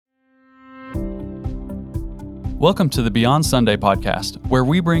Welcome to the Beyond Sunday podcast, where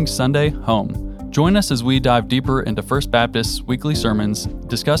we bring Sunday home. Join us as we dive deeper into First Baptist's weekly sermons,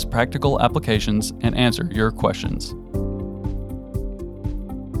 discuss practical applications, and answer your questions.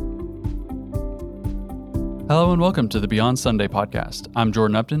 Hello and welcome to the Beyond Sunday podcast. I'm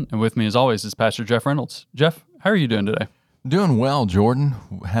Jordan Upton, and with me as always is Pastor Jeff Reynolds. Jeff, how are you doing today? Doing well, Jordan.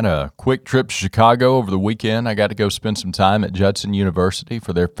 Had a quick trip to Chicago over the weekend. I got to go spend some time at Judson University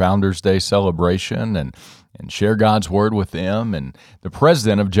for their Founders Day celebration and share God's Word with them. And the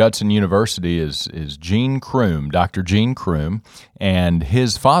president of Judson University is Gene Crume, Dr. Gene Crume, and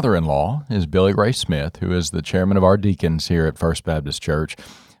his father-in-law is Billy Ray Smith, who is the chairman of our deacons here at First Baptist Church.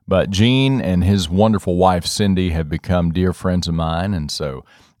 But Gene and his wonderful wife, Cindy, have become dear friends of mine, and so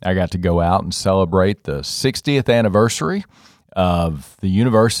I got to go out and celebrate the 60th anniversary of the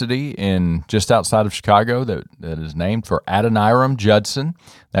university in just outside of Chicago that is named for Adoniram Judson,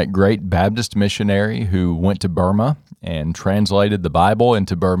 that great Baptist missionary who went to Burma and translated the Bible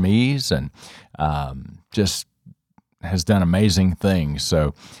into Burmese and just has done amazing things.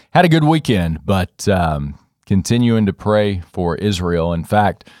 So had a good weekend, but continuing to pray for Israel. In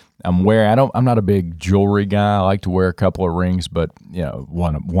fact, I'm not a big jewelry guy. I like to wear a couple of rings, but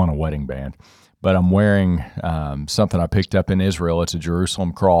one a wedding band. But I'm wearing something I picked up in Israel. It's a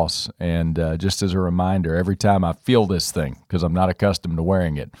Jerusalem cross, and just as a reminder, every time I feel this thing, because I'm not accustomed to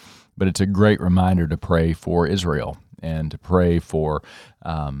wearing it, but it's a great reminder to pray for Israel and to pray for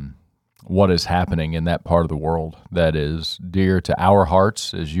what is happening in that part of the world that is dear to our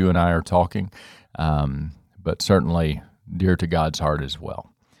hearts as you and I are talking, but certainly dear to God's heart as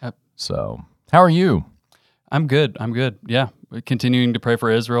well. So, how are you? I'm good. Yeah, continuing to pray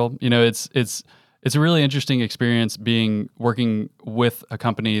for Israel. It's a really interesting experience working with a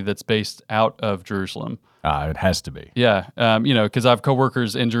company that's based out of Jerusalem. It has to be. Yeah, because I have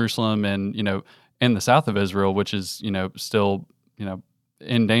coworkers in Jerusalem and in the south of Israel, which is still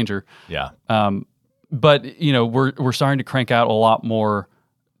in danger. Yeah. But we're starting to crank out a lot more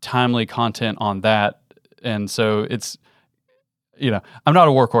timely content on that, and so it's. I'm not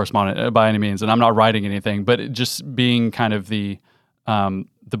a war correspondent by any means, and I'm not writing anything, but it just being kind of the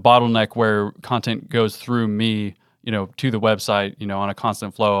bottleneck where content goes through me, to the website, on a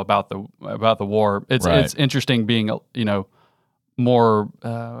constant flow about the war. It's interesting being, more,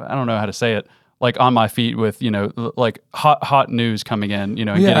 I don't know how to say it, like on my feet with, like hot news coming in,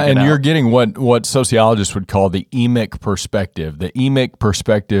 you're getting what sociologists would call the emic perspective. The emic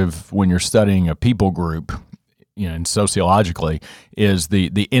perspective when you're studying a people group, and sociologically, is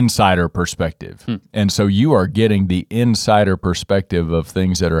the insider perspective. And so you are getting the insider perspective of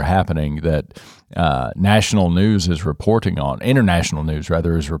things that are happening that national news is reporting on, international news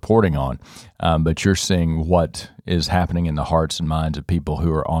rather is reporting on, but you're seeing what is happening in the hearts and minds of people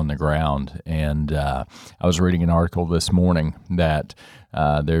who are on the ground. And I was reading an article this morning that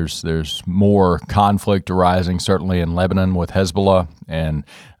there's more conflict arising, certainly in Lebanon with Hezbollah, and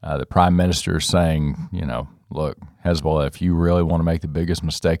the prime minister is saying, look, Hezbollah, if you really want to make the biggest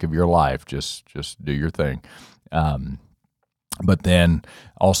mistake of your life, just do your thing. But then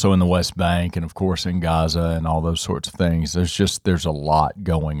also in the West Bank and, of course, in Gaza and all those sorts of things, there's a lot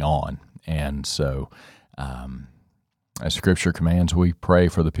going on. And so as Scripture commands, we pray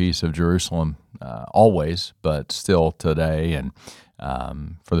for the peace of Jerusalem always, but still today, and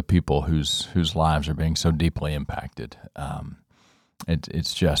for the people whose lives are being so deeply impacted.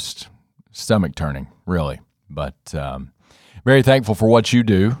 It's just stomach-turning, really. But very thankful for what you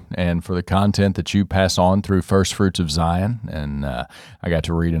do and for the content that you pass on through First Fruits of Zion. And I got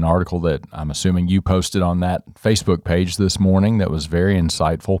to read an article that I'm assuming you posted on that Facebook page this morning that was very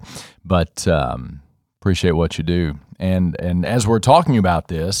insightful. But appreciate what you do. And as we're talking about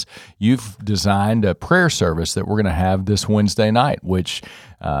this, you've designed a prayer service that we're going to have this Wednesday night, which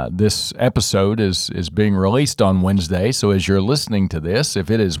this episode is being released on Wednesday. So as you're listening to this, if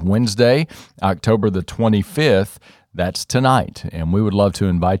it is Wednesday, October the 25th, that's tonight. And we would love to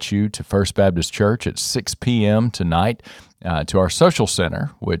invite you to First Baptist Church at 6 p.m. tonight to our social center,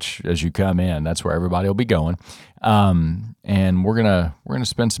 which as you come in, that's where everybody will be going. And we're gonna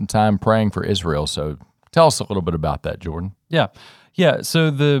spend some time praying for Israel. So tell us a little bit about that, Jordan. Yeah. So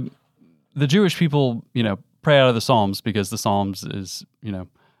the Jewish people, pray out of the Psalms because the Psalms is,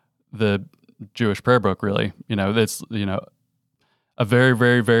 the Jewish prayer book. Really, that's a very,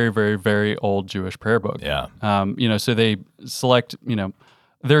 very, very, very, very old Jewish prayer book. Yeah. So they select,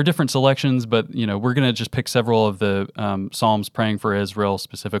 there are different selections, but we're going to just pick several of the Psalms praying for Israel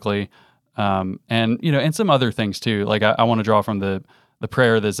specifically, and some other things too. Like I want to draw from the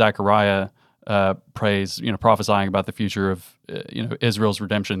prayer that Zechariah praise, prophesying about the future of Israel's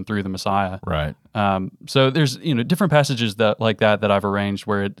redemption through the Messiah. Right. So there's different passages that I've arranged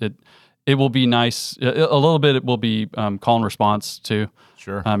where it will be nice. A little bit it will be call and response to,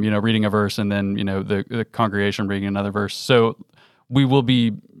 Sure. reading a verse and then the congregation reading another verse. So we will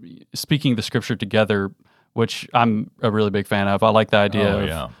be speaking the scripture together, which I'm a really big fan of. I like the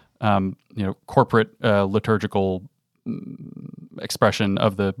idea of corporate liturgical expression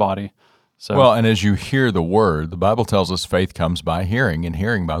of the body. So, well, and as you hear the word, the Bible tells us faith comes by hearing, and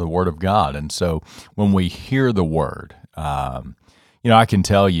hearing by the word of God. And so when we hear the word, I can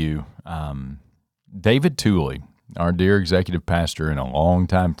tell you, David Tooley, our dear executive pastor and a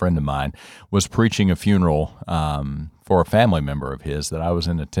longtime friend of mine, was preaching a funeral for a family member of his that I was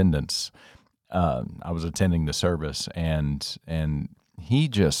in attendance. I was attending the service, and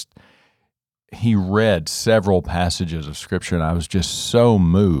he read several passages of Scripture, and I was just so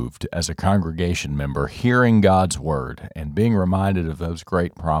moved as a congregation member, hearing God's Word and being reminded of those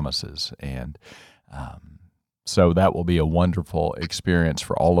great promises. And so that will be a wonderful experience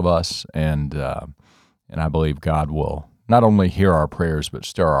for all of us, and I believe God will not only hear our prayers, but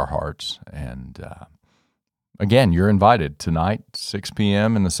stir our hearts. And again, you're invited tonight, 6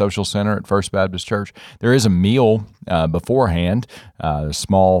 p.m. in the Social Center at First Baptist Church. There is a meal beforehand, a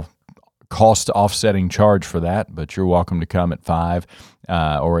small cost offsetting charge for that, but you're welcome to come at 5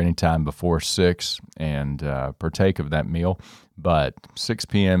 or anytime before 6 and partake of that meal. But 6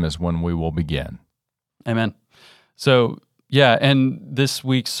 p.m. is when we will begin. Amen. So, yeah, and this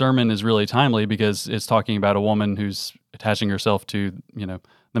week's sermon is really timely because it's talking about a woman who's attaching herself to,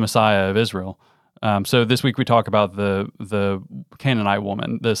 the Messiah of Israel. So this week we talk about the Canaanite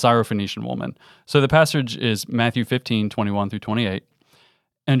woman, the Syrophoenician woman. So the passage is Matthew 15:21-28.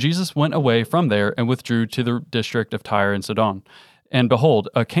 And Jesus went away from there and withdrew to the district of Tyre and Sidon. And behold,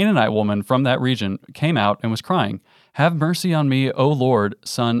 a Canaanite woman from that region came out and was crying, "Have mercy on me, O Lord,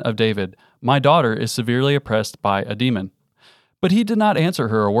 Son of David. My daughter is severely oppressed by a demon." But he did not answer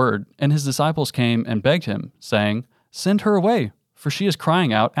her a word, and his disciples came and begged him, saying, "Send her away, for she is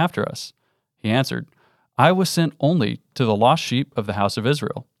crying out after us." He answered, "I was sent only to the lost sheep of the house of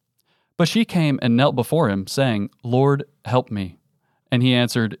Israel." But she came and knelt before him, saying, "Lord, help me." And he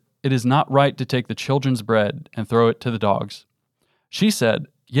answered, "It is not right to take the children's bread and throw it to the dogs." She said,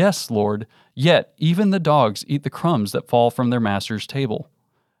 "Yes, Lord, yet even the dogs eat the crumbs that fall from their master's table."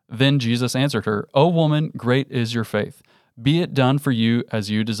 Then Jesus answered her, "O woman, great is your faith. Be it done for you as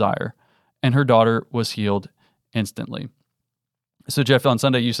you desire." And her daughter was healed instantly. So, Jeff, on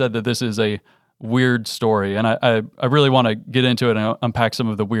Sunday, you said that this is a weird story, and I really want to get into it and unpack some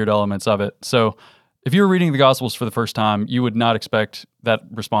of the weird elements of it. So, if you were reading the Gospels for the first time, you would not expect that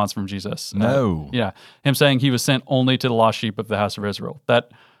response from Jesus. No. Him saying he was sent only to the lost sheep of the house of Israel. That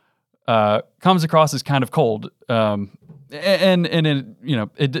comes across as kind of cold, and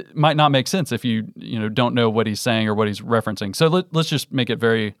it might not make sense if you don't know what he's saying or what he's referencing. So let's just make it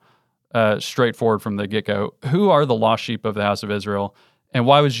very straightforward from the get-go. Who are the lost sheep of the house of Israel, and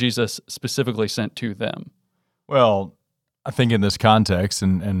why was Jesus specifically sent to them? Well, I think in this context,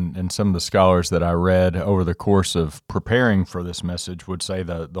 and some of the scholars that I read over the course of preparing for this message would say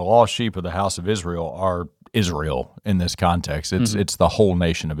the lost sheep of the house of Israel are Israel in this context. It's the whole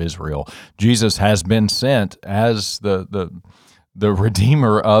nation of Israel. Jesus has been sent as the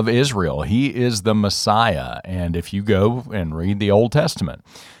Redeemer of Israel. He is the Messiah. And if you go and read the Old Testament,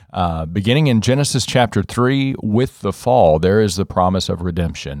 beginning in Genesis chapter 3, with the fall, there is the promise of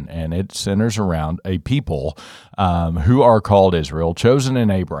redemption, and it centers around a people who are called Israel, chosen in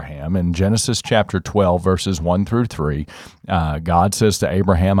Abraham. In Genesis chapter 12, verses 1 through 3, God says to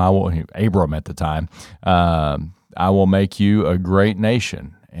Abraham, Abram at the time, "I will make you a great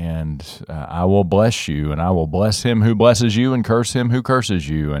nation, and I will bless you, and I will bless him who blesses you, and curse him who curses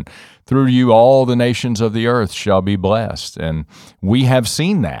you, and through you all the nations of the earth shall be blessed." And we have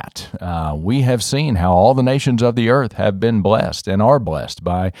seen that. We have seen how all the nations of the earth have been blessed and are blessed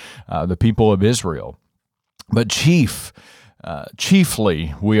by the people of Israel. But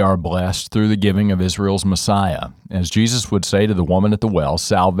chiefly we are blessed through the giving of Israel's Messiah. As Jesus would say to the woman at the well,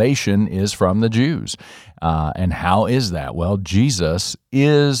 salvation is from the Jews. And how is that? Well, Jesus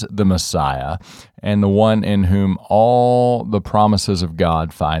is the Messiah and the one in whom all the promises of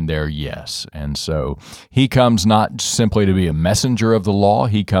God find their yes. And so he comes not simply to be a messenger of the law,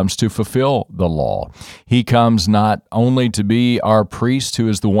 he comes to fulfill the law. He comes not only to be our priest who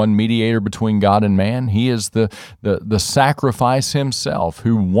is the one mediator between God and man, he is the sacrifice himself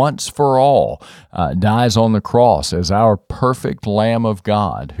who once for all dies on the cross as our perfect Lamb of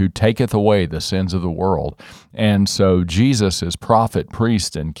God who taketh away the sins of the world. world. And so Jesus is prophet,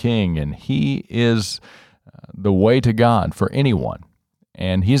 priest, and king, and he is the way to God for anyone.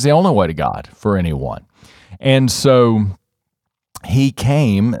 And he's the only way to God for anyone. And so he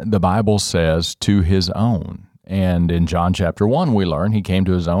came, the Bible says, to his own. And in John chapter 1, we learn he came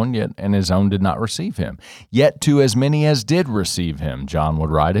to his own, yet and his own did not receive him. Yet to as many as did receive him, John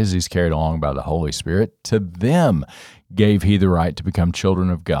would write as he's carried along by the Holy Spirit, to them gave he the right to become children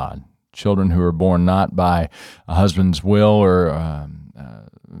of God, children who are born not by a husband's will or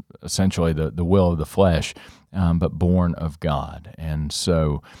essentially the will of the flesh, but born of God. And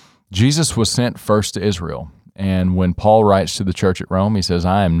so Jesus was sent first to Israel. And when Paul writes to the church at Rome, he says,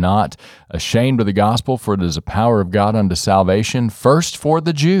 I am not ashamed of the gospel, for it is the power of God unto salvation, first for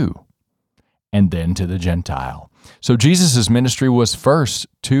the Jew, and then to the Gentile. So Jesus' ministry was first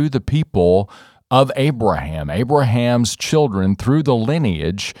to the people of Abraham, Abraham's children through the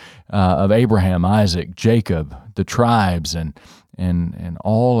lineage of Abraham, Isaac, Jacob, the tribes, and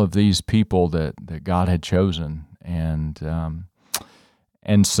all of these people that God had chosen.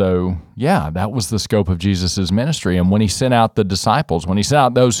 And so, that was the scope of Jesus' ministry. And when he sent out the disciples, when he sent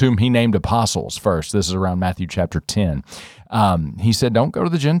out those whom he named apostles first, this is around Matthew chapter 10, he said, don't go to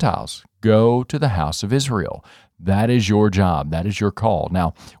the Gentiles. Go to the house of Israel. That is your job. That is your call.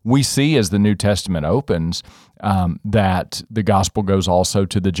 Now, we see as the New Testament opens that the gospel goes also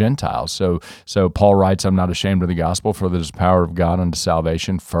to the Gentiles. So Paul writes, I'm not ashamed of the gospel, for there is power of God unto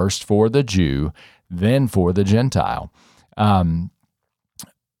salvation, first for the Jew, then for the Gentile.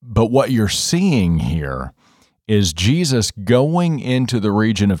 But what you're seeing here is Jesus going into the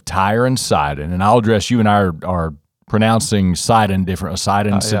region of Tyre and Sidon, and I'll address you and I are pronouncing Sidon different,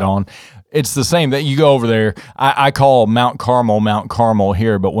 Sidon. It's the same that you go over there. I call Mount Carmel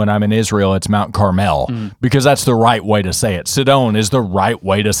here, but when I'm in Israel, it's Mount Carmel because that's the right way to say it. Sidon is the right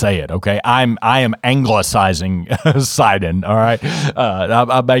way to say it. Okay, I am anglicizing Sidon. All right,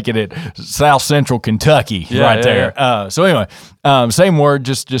 I'm making it South Central Kentucky there. So anyway, same word,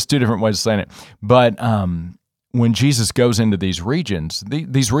 just two different ways of saying it. But when Jesus goes into these regions,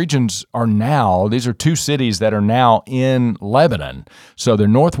 these regions these are two cities that are now in Lebanon. So they're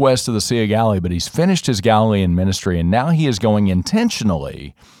northwest of the Sea of Galilee, but he's finished his Galilean ministry, and now he is going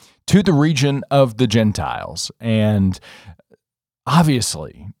intentionally to the region of the Gentiles. And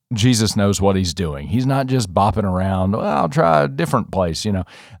obviously, Jesus knows what he's doing. He's not just bopping around, well, I'll try a different place,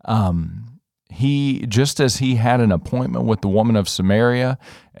 He, just as he had an appointment with the woman of Samaria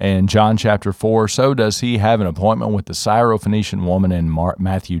in John chapter 4, so does he have an appointment with the Syrophoenician woman in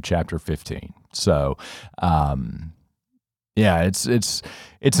Matthew chapter 15. So, it's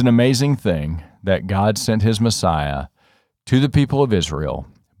an amazing thing that God sent his Messiah to the people of Israel,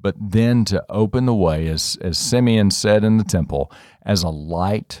 but then to open the way, as Simeon said in the temple, as a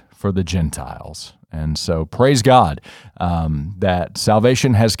light for the Gentiles. And so praise God that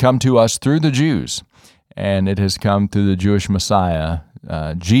salvation has come to us through the Jews, and it has come through the Jewish Messiah,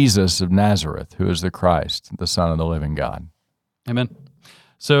 Jesus of Nazareth, who is the Christ, the Son of the living God. Amen.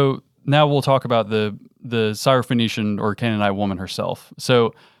 So now we'll talk about the Syrophoenician or Canaanite woman herself.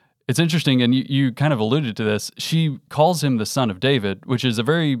 So it's interesting, and you kind of alluded to this. She calls him the Son of David, which is a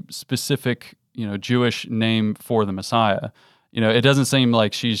very specific, Jewish name for the Messiah. It doesn't seem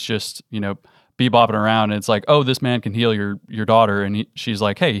like she's just, bebopping around and it's like, oh, this man can heal your daughter, and she's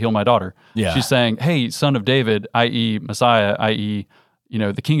like, hey, heal my daughter. Yeah. She's saying, hey, Son of David, i.e. Messiah, i.e.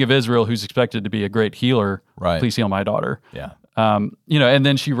 The King of Israel, who's expected to be a great healer, please heal my daughter. Yeah. And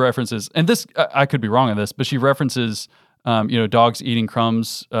then she references, and this I could be wrong on this, but she references dogs eating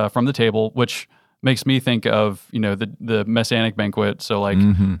crumbs from the table, which makes me think of the Messianic banquet. So like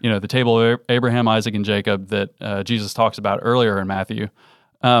the table of Abraham, Isaac, and Jacob that Jesus talks about earlier in Matthew.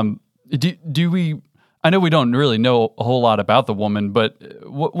 Do we? I know we don't really know a whole lot about the woman, but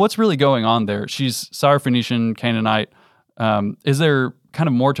what's really going on there? She's Syrophoenician, Canaanite. Is there kind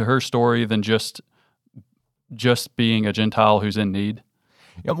of more to her story than just being a Gentile who's in need?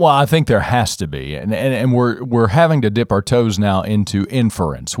 Yeah, well, I think there has to be, and we're having to dip our toes now into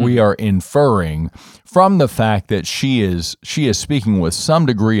inference. We are inferring from the fact that she is speaking with some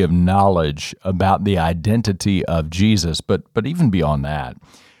degree of knowledge about the identity of Jesus, but even beyond that,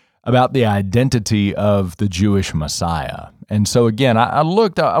 about the identity of the Jewish Messiah. And so again, I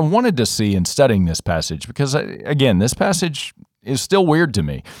wanted to see in studying this passage, because again, this passage is still weird to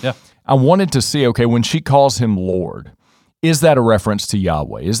me. Yeah. I wanted to see, okay, when she calls him Lord, is that a reference to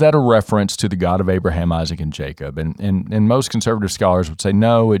Yahweh? Is that a reference to the God of Abraham, Isaac, and Jacob? And most conservative scholars would say,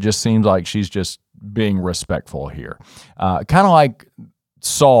 no, it just seems like she's just being respectful here. Kind of like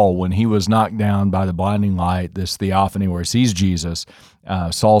Saul, when he was knocked down by the blinding light, this theophany where he sees Jesus,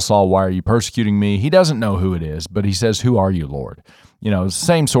 Saul, Saul, why are you persecuting me? He doesn't know who it is, but he says, who are you, Lord?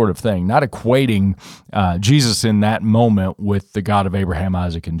 Same sort of thing, not equating Jesus in that moment with the God of Abraham,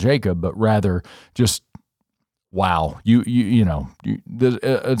 Isaac, and Jacob, but rather just, wow,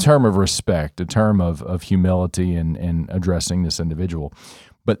 a term of respect, a term of humility in addressing this individual.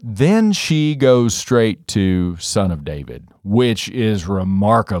 But then she goes straight to Son of David, which is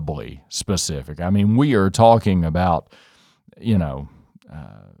remarkably specific. I mean, we are talking about,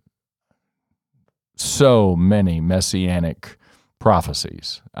 so many messianic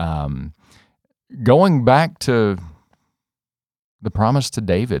prophecies. Going back to the promise to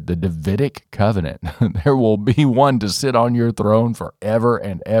David, the Davidic covenant, there will be one to sit on your throne forever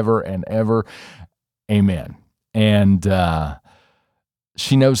and ever and ever. Amen. And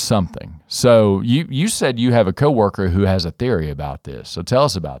she knows something. So you said you have a coworker who has a theory about this. So tell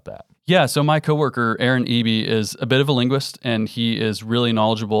us about that. Yeah, so my coworker, Aaron Eby, is a bit of a linguist, and he is really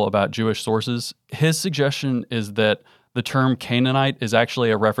knowledgeable about Jewish sources. His suggestion is that the term Canaanite is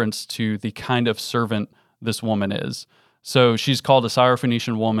actually a reference to the kind of servant this woman is. So she's called a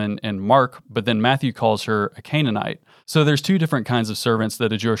Syrophoenician woman in Mark, but then Matthew calls her a Canaanite. So there's two different kinds of servants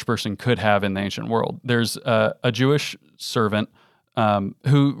that a Jewish person could have in the ancient world. There's a Jewish servant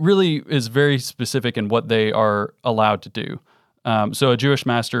who really is very specific in what they are allowed to do. So a Jewish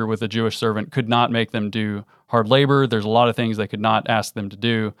master with a Jewish servant could not make them do hard labor. There's a lot of things they could not ask them to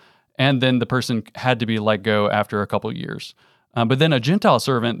do. And then the person had to be let go after a couple of years. But then a Gentile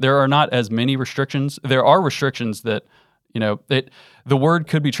servant, there are not as many restrictions. There are restrictions that, the word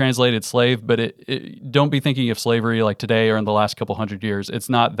could be translated slave, but don't be thinking of slavery like today or in the last couple hundred years. It's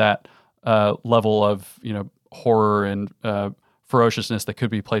not that level of, horror and ferociousness that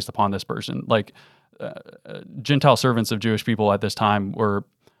could be placed upon this person. Like Gentile servants of Jewish people at this time were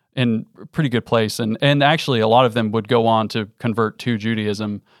in a pretty good place. And actually a lot of them would go on to convert to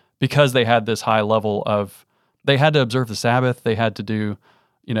Judaism because they had this high level of, they had to observe the Sabbath, they had to do,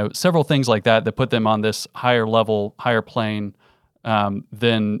 several things like that put them on this higher level, higher plane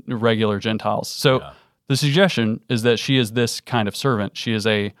than regular Gentiles. So the suggestion is that she is this kind of servant. She is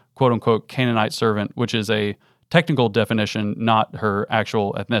a quote unquote Canaanite servant, which is a technical definition, not her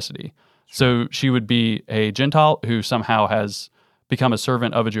actual ethnicity. So she would be a Gentile who somehow has become a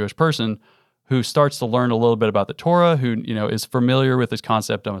servant of a Jewish person who starts to learn a little bit about the Torah, who is familiar with this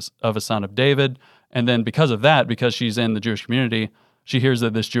concept of a son of David. And then because of that, because she's in the Jewish community, she hears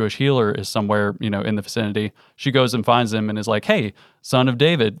that this Jewish healer is somewhere, in the vicinity. She goes and finds him and is like, hey, son of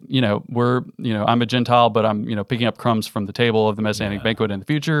David, I'm a Gentile, but I'm, picking up crumbs from the table of the Messianic banquet in the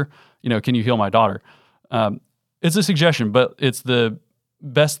future. Can you heal my daughter? It's a suggestion, but it's the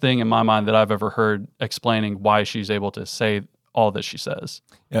best thing in my mind that I've ever heard explaining why she's able to say all that she says.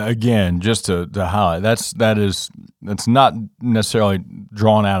 Again, just to highlight, that's not necessarily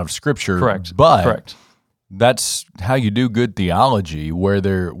drawn out of Scripture, correct? But correct. That's how you do good theology, where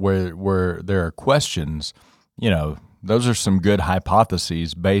there are questions. Those are some good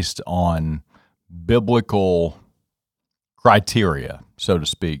hypotheses based on biblical criteria, so to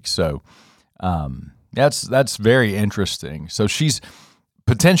speak. So that's very interesting. So she's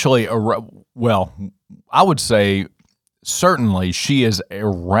potentially I would say certainly she is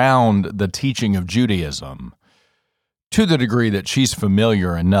around the teaching of Judaism to the degree that she's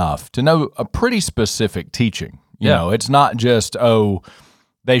familiar enough to know a pretty specific teaching. You know, it's not just,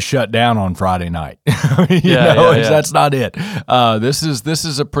 they shut down on Friday night. That's not it. This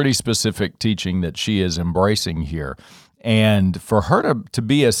is a pretty specific teaching that she is embracing here. And for her to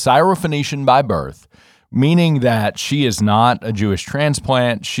be a Syrophoenician by birth, meaning that she is not a Jewish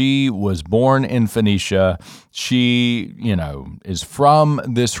transplant. She was born in Phoenicia. She, is from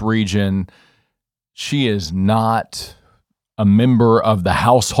this region. She is not a member of the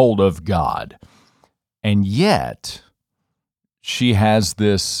household of God. And yet, she has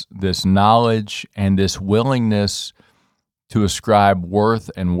this knowledge and this willingness to ascribe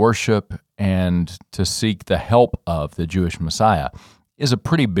worth and worship and to seek the help of the Jewish Messiah is a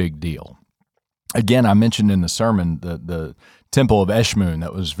pretty big deal. Again, I mentioned in the sermon the temple of Eshmun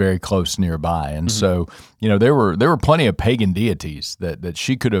that was very close nearby. And so, there were plenty of pagan deities that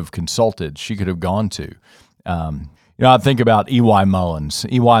she could have consulted, she could have gone to. I think about E.Y. Mullins.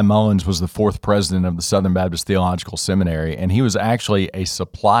 E.Y. Mullins was the fourth president of the Southern Baptist Theological Seminary, and he was actually a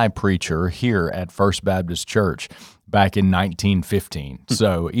supply preacher here at First Baptist Church back in 1915.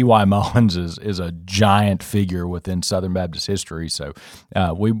 So E.Y. Mullins is a giant figure within Southern Baptist history. So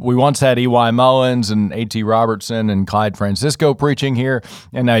we once had E.Y. Mullins and A.T. Robertson and Clyde Francisco preaching here,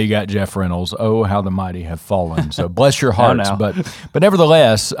 and now you got Jeff Reynolds. Oh, how the mighty have fallen. So bless your hearts. Now. But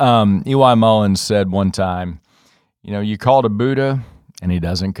nevertheless, E.Y. Mullins said one time, you call to Buddha and he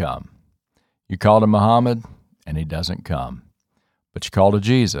doesn't come. You call to Muhammad and he doesn't come. But you call to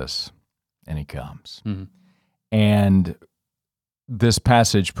Jesus and he comes. Mm-hmm. And this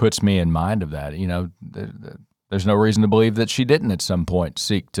passage puts me in mind of that. There's no reason to believe that she didn't at some point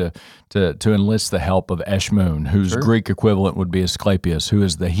seek to enlist the help of Eshmun, whose Greek equivalent would be Asclepius, who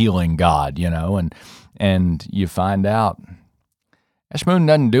is the healing god, and you find out Eshmun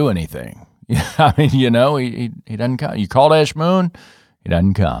doesn't do anything. I mean, he doesn't come. You call to Eshmun, he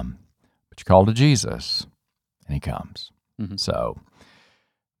doesn't come. But you call to Jesus, and he comes. Mm-hmm. So,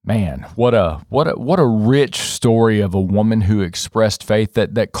 man, what a rich story of a woman who expressed faith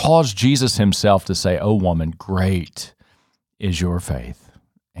that caused Jesus himself to say, "Oh, woman, great is your faith."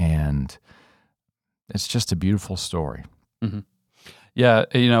 And it's just a beautiful story. Mm-hmm. Yeah,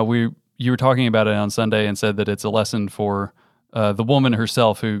 you were talking about it on Sunday and said that it's a lesson for the woman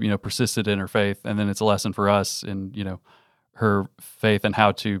herself who persisted in her faith, and then it's a lesson for us in her faith and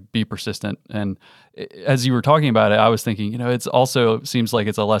how to be persistent. And as you were talking about it, I was thinking, it's also seems like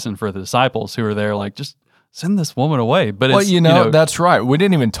it's a lesson for the disciples who are there, like, just send this woman away. But that's right. We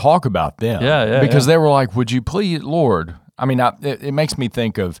didn't even talk about them. Because they were like, would you please, Lord? I mean, it makes me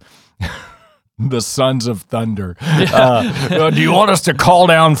think of the sons of thunder. Do you want us to call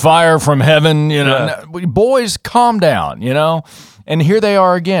down fire from heaven? No, boys, calm down, And here they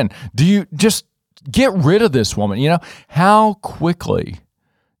are again. Do you just get rid of this woman? How quickly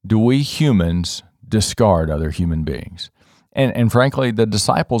do we humans discard other human beings? And frankly, the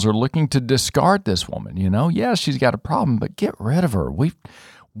disciples are looking to discard this woman. Yeah, she's got a problem, but get rid of her.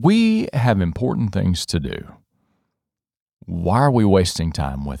 We have important things to do. Why are we wasting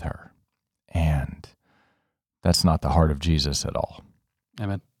time with her? And that's not the heart of Jesus at all.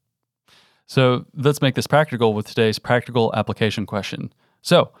 Amen. So let's make this practical with today's practical application question.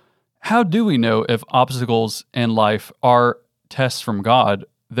 So, how do we know if obstacles in life are tests from God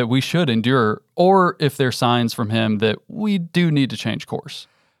that we should endure, or if they're signs from Him that we do need to change course?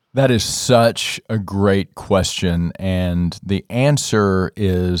 That is such a great question, and the answer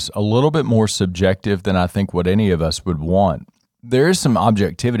is a little bit more subjective than I think what any of us would want. There is some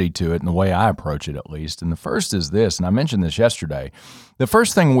objectivity to it in the way I approach it, at least. And the first is this, and I mentioned this yesterday. The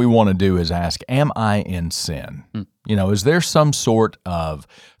first thing we want to do is ask, am I in sin? Is there some sort of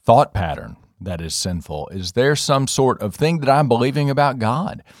thought pattern that is sinful? Is there some sort of thing that I'm believing about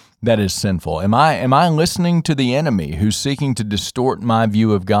God that is sinful? Am I listening to the enemy who's seeking to distort my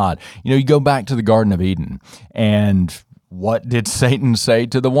view of God? You go back to the Garden of Eden, and what did Satan say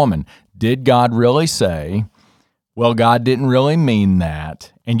to the woman? Did God really say, well, God didn't really mean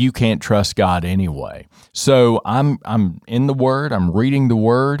that, and you can't trust God anyway? So I'm in the Word, I'm reading the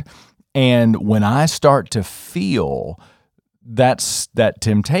Word, and when I start to feel that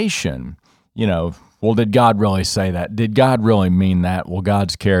temptation, well, did God really say that? Did God really mean that? Well,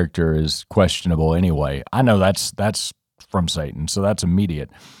 God's character is questionable anyway. I know that's from Satan, so that's immediate.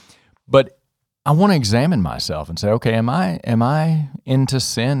 But I want to examine myself and say, okay, am I into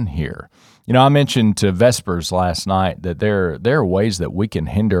sin here? I mentioned to Vespers last night that there are ways that we can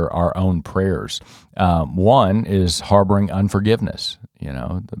hinder our own prayers. One is harboring unforgiveness.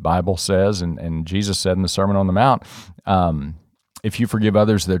 The Bible says, and Jesus said in the Sermon on the Mount, if you forgive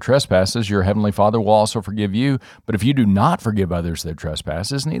others their trespasses, your heavenly Father will also forgive you. But if you do not forgive others their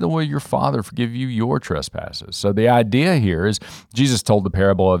trespasses, neither will your Father forgive you your trespasses. So the idea here is Jesus told the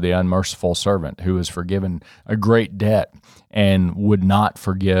parable of the unmerciful servant who was forgiven a great debt and would not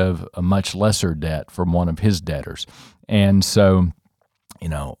forgive a much lesser debt from one of his debtors. And so,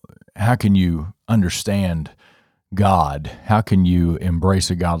 how can you understand God? How can you embrace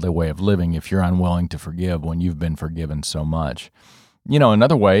a godly way of living if you're unwilling to forgive when you've been forgiven so much?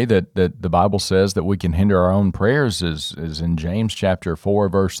 Another way that the Bible says that we can hinder our own prayers is in James chapter 4,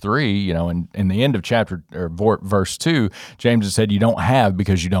 verse 3. In the end of verse 2, James has said, you don't have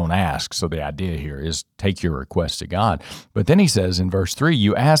because you don't ask. So the idea here is take your request to God. But then he says in verse 3,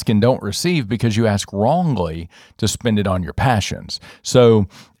 you ask and don't receive because you ask wrongly to spend it on your passions. So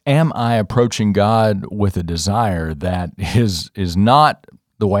am I approaching God with a desire that is not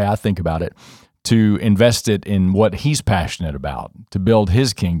the way I think about it, to invest it in what He's passionate about, to build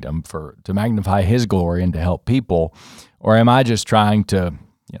His kingdom, to magnify His glory and to help people? Or am I just trying to,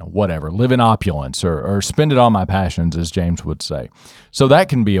 whatever, live in opulence or spend it on my passions, as James would say. So that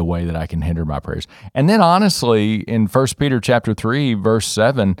can be a way that I can hinder my prayers. And then honestly, in 1 Peter chapter 3, verse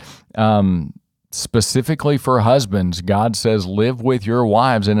 7, specifically for husbands, God says, live with your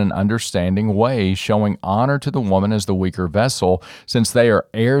wives in an understanding way, showing honor to the woman as the weaker vessel, since they are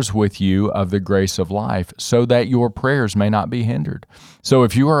heirs with you of the grace of life, so that your prayers may not be hindered. So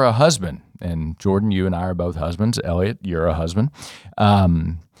if you are a husband, and Jordan, you and I are both husbands. Elliot, you're a husband.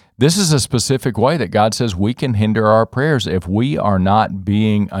 This is a specific way that God says we can hinder our prayers if we are not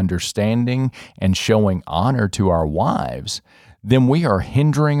being understanding and showing honor to our wives. Then we are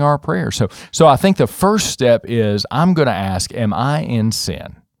hindering our prayers. So I think the first step is I'm going to ask, am I in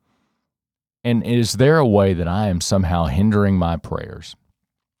sin? And is there a way that I am somehow hindering my prayers?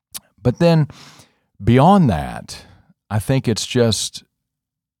 But then beyond that, I think it's just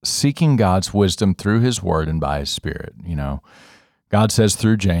seeking God's wisdom through His Word and by His Spirit. God says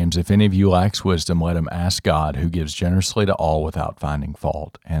through James, if any of you lacks wisdom, let him ask God, who gives generously to all without finding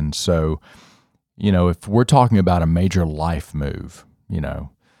fault. And so, if we're talking about a major life move,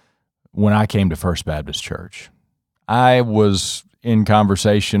 when I came to First Baptist Church, I was in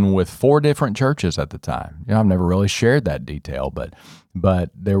conversation with 4 different churches at the time. I've never really shared that detail,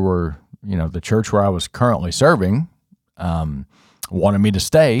 but there were, the church where I was currently serving, wanted me to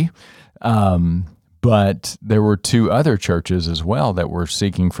stay, but there were 2 other churches as well that were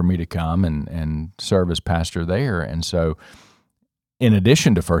seeking for me to come and serve as pastor there. And so in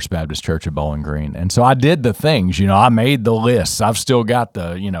addition to First Baptist Church of Bowling Green. And so I did the things, I made the lists. I've still got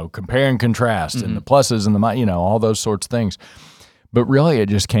the, compare and contrast and the pluses and the, all those sorts of things. But really it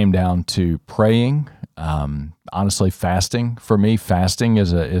just came down to praying, honestly, fasting. For me, fasting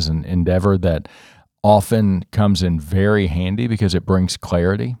is an endeavor that often comes in very handy because it brings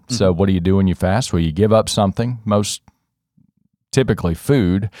clarity. Mm-hmm. So what do you do when you fast? Well, you give up something, most typically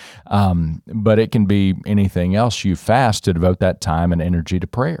food, but it can be anything else. You fast to devote that time and energy to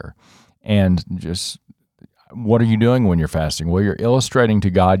prayer. And just what are you doing when you're fasting? Well, you're illustrating to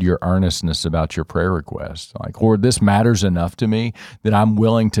God your earnestness about your prayer request. Like, Lord, this matters enough to me that I'm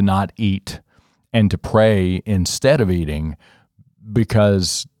willing to not eat and to pray instead of eating,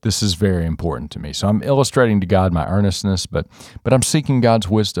 because this is very important to me. So I'm illustrating to God my earnestness, but I'm seeking God's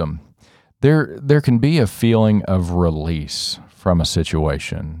wisdom. There can be a feeling of release from a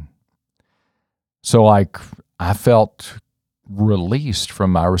situation. So I felt released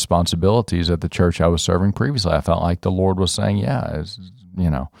from my responsibilities at the church I was serving previously. I felt like the Lord was saying,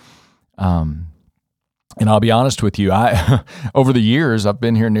 and I'll be honest with you, I over the years, I've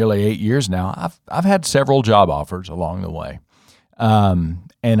been here nearly 8 years now, I've had several job offers along the way.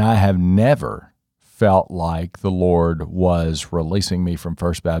 And I have never felt like the Lord was releasing me from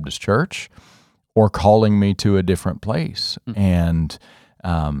First Baptist Church or calling me to a different place. And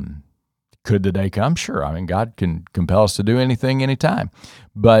could the day come? Sure. I mean, God can compel us to do anything, anytime.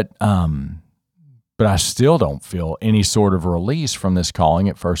 But I still don't feel any sort of release from this calling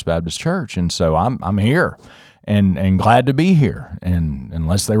at First Baptist Church. And so I'm here and glad to be here. And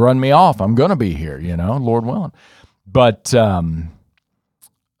unless they run me off, I'm going to be here, Lord willing. But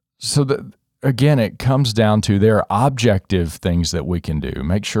again, it comes down to there are objective things that we can do.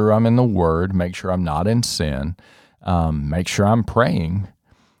 Make sure I'm in the Word, make sure I'm not in sin, make sure I'm praying.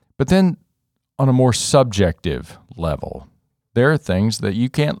 But then on a more subjective level, there are things that you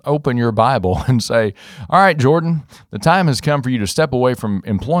can't open your Bible and say, all right, Jordan, the time has come for you to step away from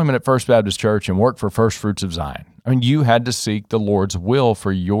employment at First Baptist Church and work for First Fruits of Zion. I mean, you had to seek the Lord's will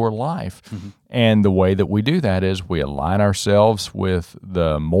for your life. Mm-hmm. And the way that we do that is we align ourselves with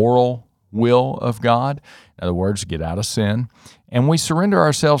the moral will of God. In other words, get out of sin. And we surrender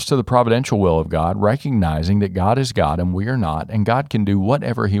ourselves to the providential will of God, recognizing that God is God and we are not, and God can do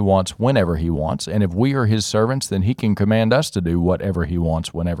whatever He wants whenever He wants. And if we are His servants, then He can command us to do whatever He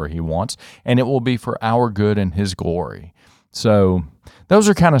wants whenever He wants, and it will be for our good and His glory. So those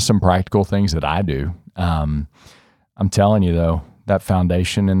are kind of some practical things that I do. I'm telling you, though, that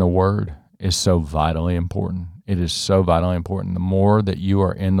foundation in the Word is so vitally important. It is so vitally important. The more that you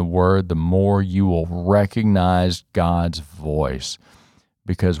are in the Word, the more you will recognize God's voice.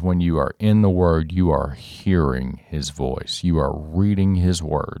 Because when you are in the Word, you are hearing His voice. You are reading His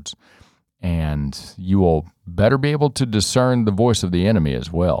words. And you will better be able to discern the voice of the enemy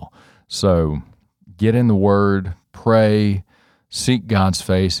as well. So get in the Word, pray, seek God's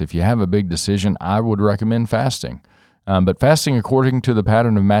face. If you have a big decision, I would recommend fasting. But fasting according to the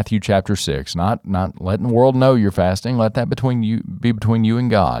pattern of Matthew chapter 6, not letting the world know you're fasting. Let that be between you and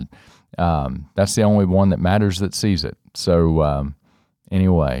God. That's the only one that matters that sees it. So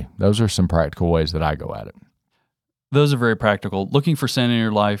anyway, those are some practical ways that I go at it. those are very practical. Looking for sin in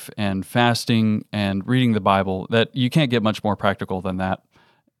your life and fasting and reading the Bible, that you can't get much more practical than that.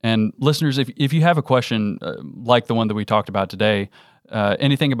 And listeners, if you have a question like the one that we talked about today,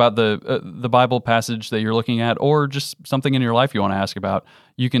 anything about the Bible passage that you're looking at, or just something in your life you want to ask about,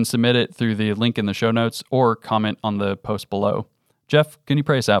 you can submit it through the link in the show notes or comment on the post below. Jeff, can you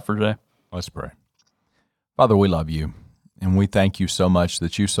pray us out for today? Let's pray. Father, we love you, and we thank you so much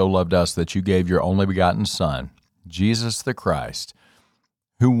that you so loved us that you gave your only begotten Son, Jesus the Christ,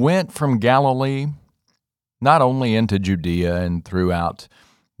 who went from Galilee not only into Judea and throughout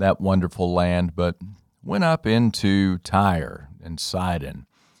that wonderful land, but went up into Tyre and Sidon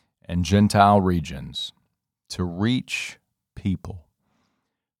and Gentile regions to reach people.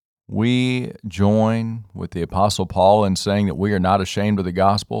 We join with the Apostle Paul in saying that we are not ashamed of the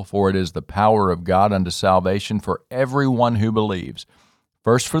gospel, for it is the power of God unto salvation for everyone who believes,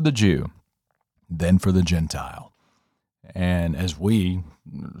 first for the Jew, then for the Gentile. And as we,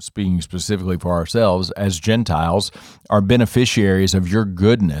 speaking specifically for ourselves, as Gentiles, are beneficiaries of your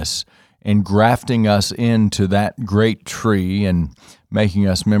goodness in grafting us into that great tree and making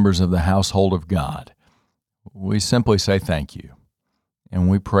us members of the household of God, we simply say thank you. And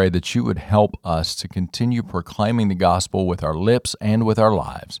we pray that you would help us to continue proclaiming the gospel with our lips and with our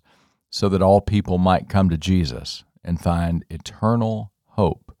lives, so that all people might come to Jesus and find eternal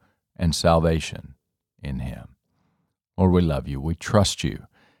hope and salvation in Him. Lord, we love you, we trust you,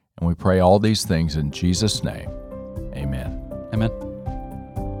 and we pray all these things in Jesus' name. Amen. Amen.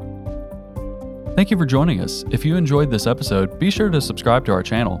 Thank you for joining us. If you enjoyed this episode, be sure to subscribe to our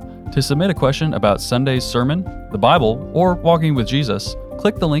channel. To submit a question about Sunday's sermon, the Bible, or walking with Jesus,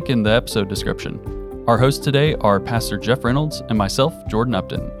 click the link in the episode description. Our hosts today are Pastor Jeff Reynolds and myself, Jordan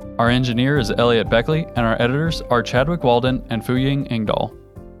Upton. Our engineer is Elliot Beckley, and our editors are Chadwick Walden and Fuying Engdahl.